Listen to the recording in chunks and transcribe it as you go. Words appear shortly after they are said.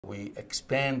We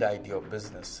expand the idea of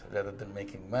business rather than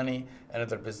making money.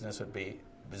 Another business would be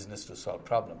business to solve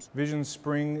problems. Vision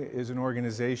Spring is an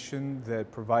organization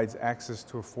that provides access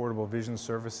to affordable vision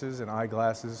services and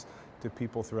eyeglasses to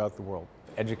people throughout the world.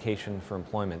 Education for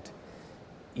Employment,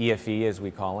 EFE as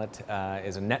we call it,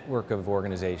 is a network of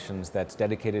organizations that's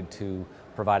dedicated to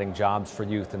providing jobs for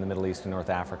youth in the Middle East and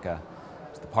North Africa.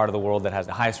 It's the part of the world that has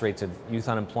the highest rates of youth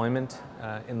unemployment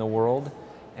in the world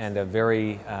and a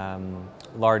very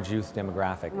large youth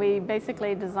demographic. We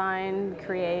basically design,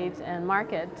 create, and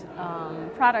market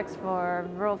products for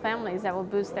rural families that will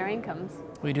boost their incomes.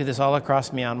 We do this all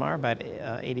across Myanmar, about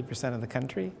 80% of the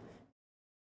country.